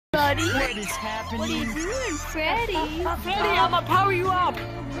buddy. What is happening? What are you doing, Freddy? Freddy, I'm gonna power you up. Good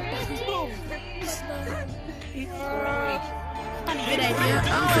idea.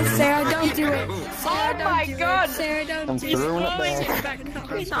 Oh, Sarah, don't do it. Oh my God! Sarah, don't do it. throwing it back.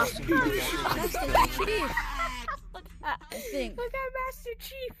 He's not. That's the chief. I think. Look at Master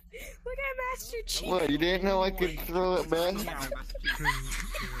Chief. Look at Master Chief. What, you didn't know I could throw it back?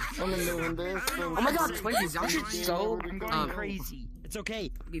 I'm doing this. Oh my God, Twinkies, y'all are so I'm going crazy. It's okay.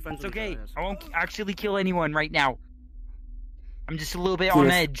 Be friends It's with okay. each other. I won't actually kill anyone right now. I'm just a little bit on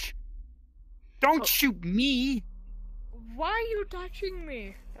edge. Don't shoot me. Why are you touching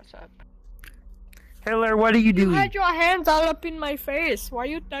me? Hitler, what are you You doing? had your hands all up in my face. Why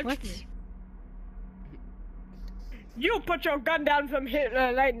you touch me? You put your gun down from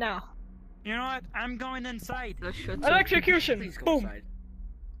Hitler right now. You know what? I'm going inside. Electrocution. Please go Boom.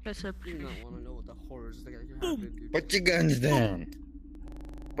 inside. I do not want to know what the horrors that can happen, dude. Put your guns down.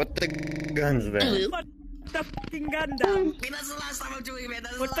 Put the guns down. Put the fucking gun down. That's the last time I'm doing it, man.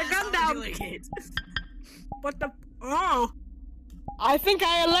 That's Put the the last gun time I'm down. doing it. What the? Oh! I think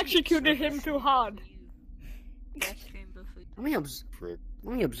I electrocuted him too hard. Let me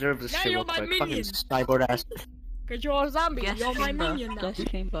observe this Now shit you're real my quick. minion. Fucking cyborg ass. Cause you're a zombie. You're my minion now.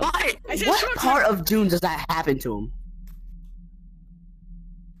 What? I said What shut part of Dune does that happen to him?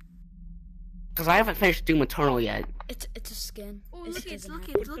 Because I haven't finished Doom Eternal yet. It's a skin. Oh, It's look it, doesn't look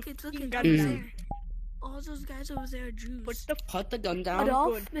have- it, look it, look it. Gun Mm. down. All those guys over there are Jews. Put the Put the gun down.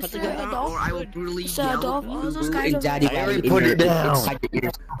 Adolf? Put the Mr. gun down, Adolf? or I will brutally Mr. yell Adolf, all those guys and over daddy there. I daddy already in put your it down. inside your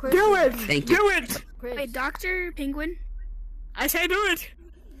ears. do it. Thank you. Do it. Wait, Dr. Penguin? I say do it.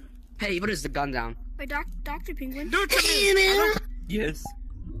 Hey, what is the gun down? Wait, Dr. Penguin? Do it to me. Yes.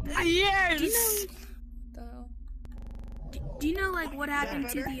 Yes. Do you know, like, what happened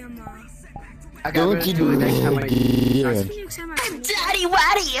to the, I got Don't rid you of do it next time I it. can you accept my friend Daddy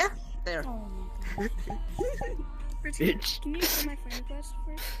Waddy! there. request? Bitch. Can you accept my friend request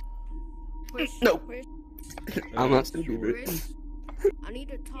first? No. Chris, I'm not stupid. Chris, I need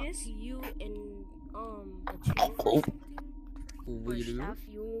to talk Yes? to you and the chief Oh. or something. Or What do? staff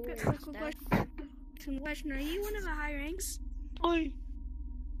you quick or question. staff. Some question. Are you one of the high ranks?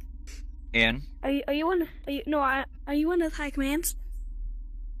 And Are you one of the high commands?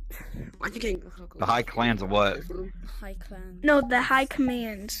 Why'd you get the high clans of what? High clan. No, the high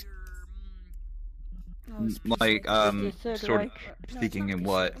commands. Like, sort of speaking in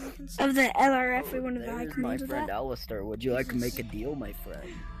what? Of the LRF, or one of the high There's my commands of friend that? Alistair. Would you like to make a deal, my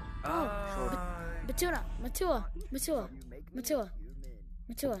friend?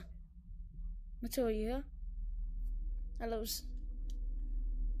 Matua, you here? Hello.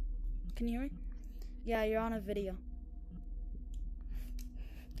 Can you hear me? Yeah, you're on a video.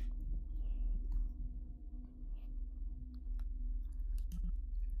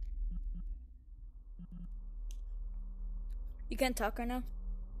 You can't talk right now?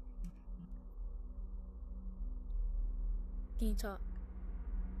 Can you talk?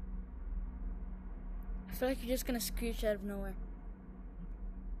 I feel like you're just gonna screech out of nowhere.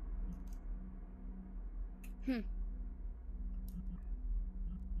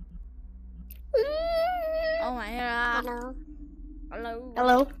 Oh my god. Hello. Hello.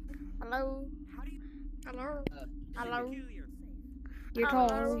 Hello. Hello. Hello. Hello. You're Hello.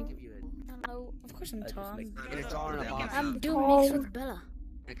 tall. Hello. Of course I'm tall. I'm I'm doing mix with Bella.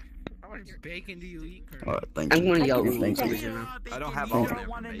 How much bacon do you eat? Alright, thank I'm you. gonna yell. Thank you. I don't have I all don't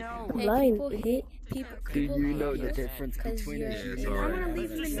want to know. Hey, Lying, people hate people. Do People you hate know you the difference 'cause between you're, a it's you're, alright. I'm gonna leave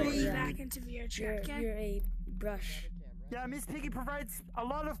them and go you're, back into VR chat, okay? you're a brush. Yeah, Miss Piggy provides a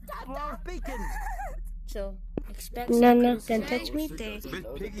lot of bacon. So expect. No, some no, criticism. don't touch me.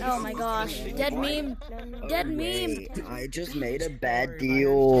 Oh my gosh, dead meme. Dead meme. Wait, I just made a bad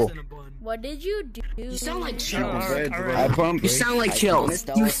deal. What did you do? You sound like I Chills. promise. You sound like I Chills. promised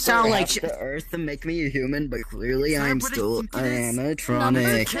You Alistair sound like half Chills. the Earth to make me a human, but clearly I'm still Number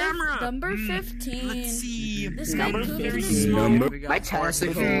animatronic. Number 15. See. This guy Number pooped in his 15. smoke. Number My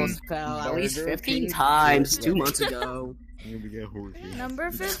testicles fell at least 15 times 2 months ago. Number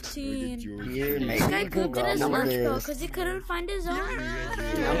 15. Here, This make guy me pooped in his go lunch this. pail because he couldn't find his own.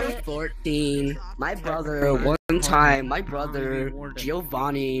 Number 14. My brother, one time, my brother,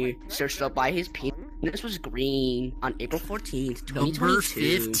 Giovanni, searched up by his penis was green on April 14th, 2022. Number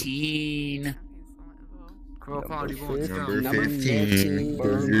 15. Number 15.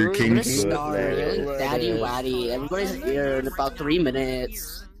 Burger I'm King gonna foot start yelling lettuce. Daddy Waddy. Everybody's here in about 3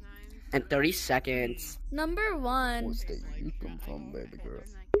 minutes and 30 seconds. Number 1. What state you come from, baby girl?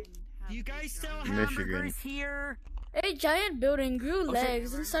 Do you guys sell Michigan. hamburgers here? A giant building grew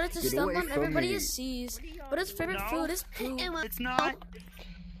legs and started to Get stomp away on from everybody me. it sees. But his favorite food is poop. It's not.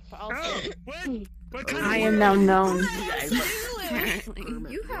 I am now known.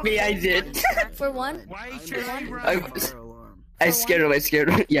 Me, I did. For one? Why should I I scared him. I scared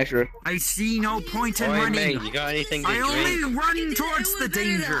him. Yeah, sure. I see no point in Oi, running. mate, you got anything to I only drink? run towards the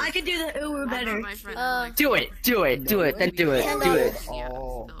danger. I could do the Uber better. Do it. Do it. Do it. Then do it. Do it.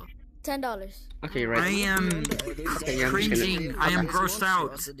 $10. Okay, right. I am Okay, yeah, I'm just cringing. I am grossed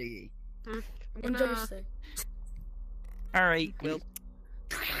out. Enjoy your stay. Alright, well.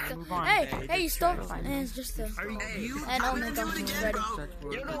 Hey, you stole. It's just a. And oh my gosh, it's Freddy.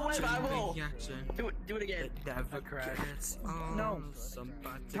 You know what? I will. Do it again. No.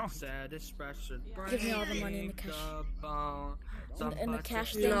 Give me all the money in the cash. In the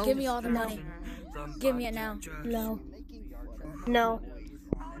cash thing. Give me all the money. Give me it now. No. No.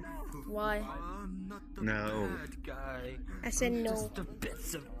 Why? No. I said no.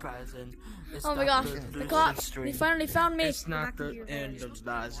 Oh my gosh, the cops! They finally found me. It's not the end of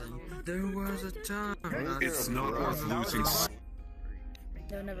Lazen. There was a time. It's not worth losing.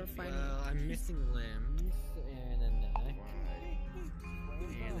 They'll never find me. I'm missing limbs and an eye.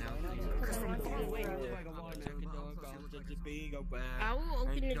 I will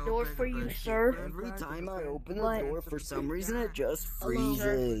open the door for you, sir. Every time I open the door, for some reason it just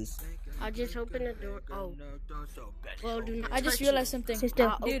freezes. I just opened the door. Oh. Well, do not I just touch realized something.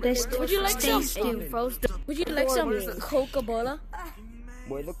 Sister, Dude, this would you like some? still. Would you like some Coca-Cola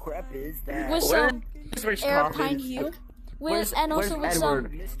Where the crap is that? with some air pine hue? Where's- And also with where's some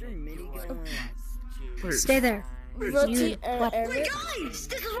Mr. Minigun. Stay there. roti air. Guys,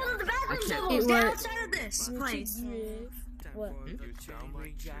 this is one of the bathroom levels. It Get worked. outside of this place. What?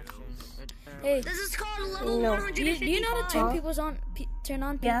 Hey, This is called a level 155. do you know how to turn people's on? Turn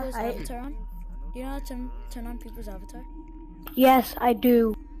on Yeah, people's I- avatar on? Do you know how to turn on people's avatar? Yes, I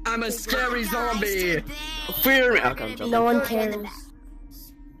do. I'm a scary zombie. Fear me. Okay, No one cares.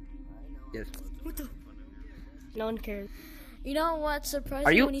 Yes. No one cares. You know what surprised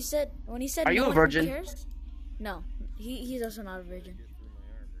Are me you- when he said are you no a one virgin? cares? No, he's also not a virgin.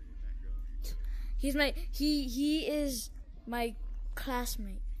 He is my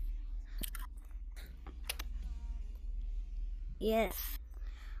classmate. Yes.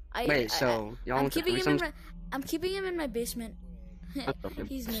 Wait, so y'all I'm want to keeping him threesomes? I'm keeping him in my basement.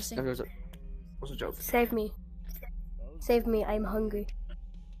 He's missing. That was a joke. Save me. Save me. I'm hungry.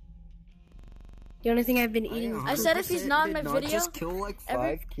 The only thing I've been eating. I said if he's not in my Did video, just kill like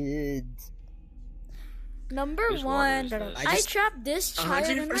every- 5 kids. number one, I trapped this child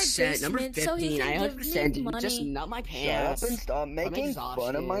in my 100%. Number basement so he 15. I can give 100% me did just money. nut my Shut up pants. and stop making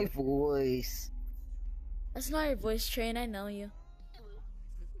fun of my exhausted. voice. That's not your voice, Train. I know you.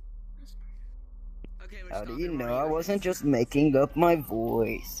 How do you know I wasn't just making up my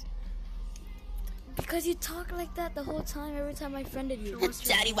voice? Because you talk like that the whole time. Every time I friended you.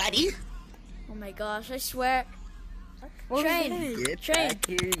 Daddy Waddy. Oh my gosh! I swear. Train. Get Train. back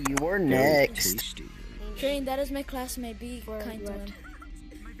here, you are next. Train. That is my classmate. Be kind to him.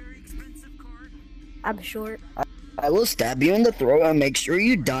 I'm short. I will stab you in the throat and make sure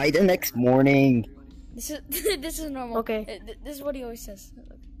you die the next morning. This is this is normal. Okay. This is what he always says.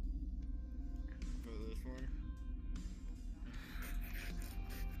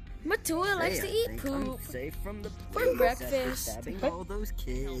 Matua likes to eat poop. Safe from the For police after breakfast. stabbing all those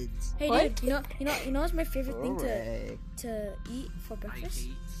kids. Hey dude, you know what's my favorite thing Hooray. to eat for breakfast?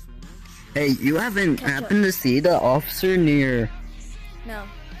 Hey, you haven't Ketchup. happened to see the officer near? No.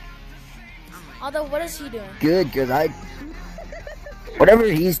 Although, what is he doing? Good, cause whatever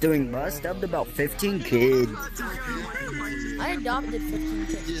he's doing, I stabbed about 15 kids. I adopted 15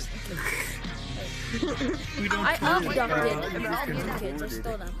 kids. I abducted about 15 kids. I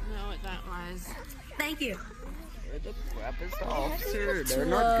stole them. Thank you. Where the crap is the officer? They're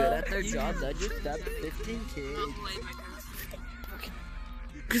not good at their jobs. I just stabbed 15 kids.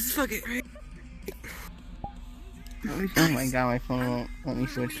 Cause fuck it, right? Oh my god, my phone won't let me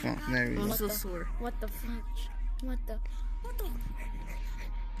switch phone. There we go. What the? What the fudge? What the?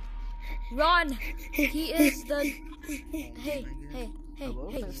 Run! He is the. Hey!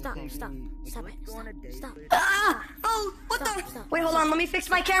 Stop! Stop! Stop it! Stop! Ah! Oh, what Stop, the? stop. Wait, hold on. Let me fix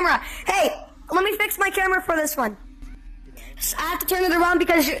my camera. Hey, let me fix my camera for this one. I have to turn it around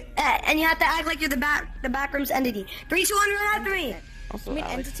because you're, and you have to act like you're the backroom's entity. 3, 2, 1, run after me. You mean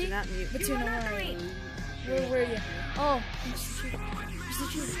entity? But you're not. Where were you? Oh, Mr.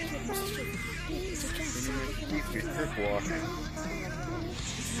 Chief. Mr. Chief. Mr.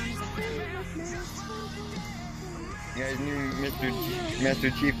 You guys knew Master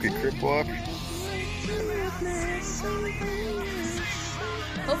Chief could crip walk?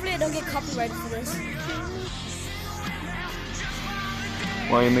 Hopefully I don't get copyrighted for this.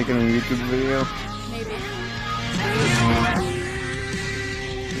 Why are you making a YouTube video? Maybe.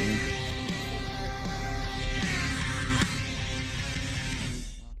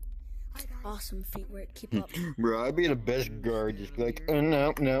 Awesome footwork. Keep up. Bro, I'd be the best guard. Just be like, oh,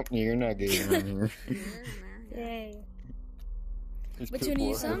 no, you're not getting on here. Yay. What's your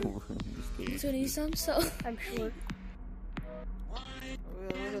new song? What's your new song? So I'm sure.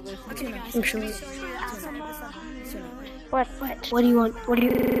 I'm sure. What do you want? What do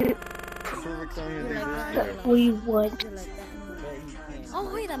you want?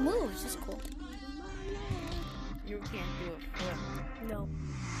 Oh wait, that moves. That's cool. You can't do it. No.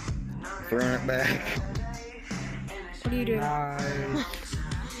 Throwing it back. What are you doing?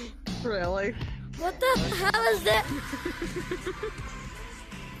 Really? What the hell is that?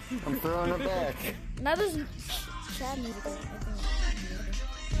 I'm throwing it back. That was Chad music. I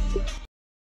think.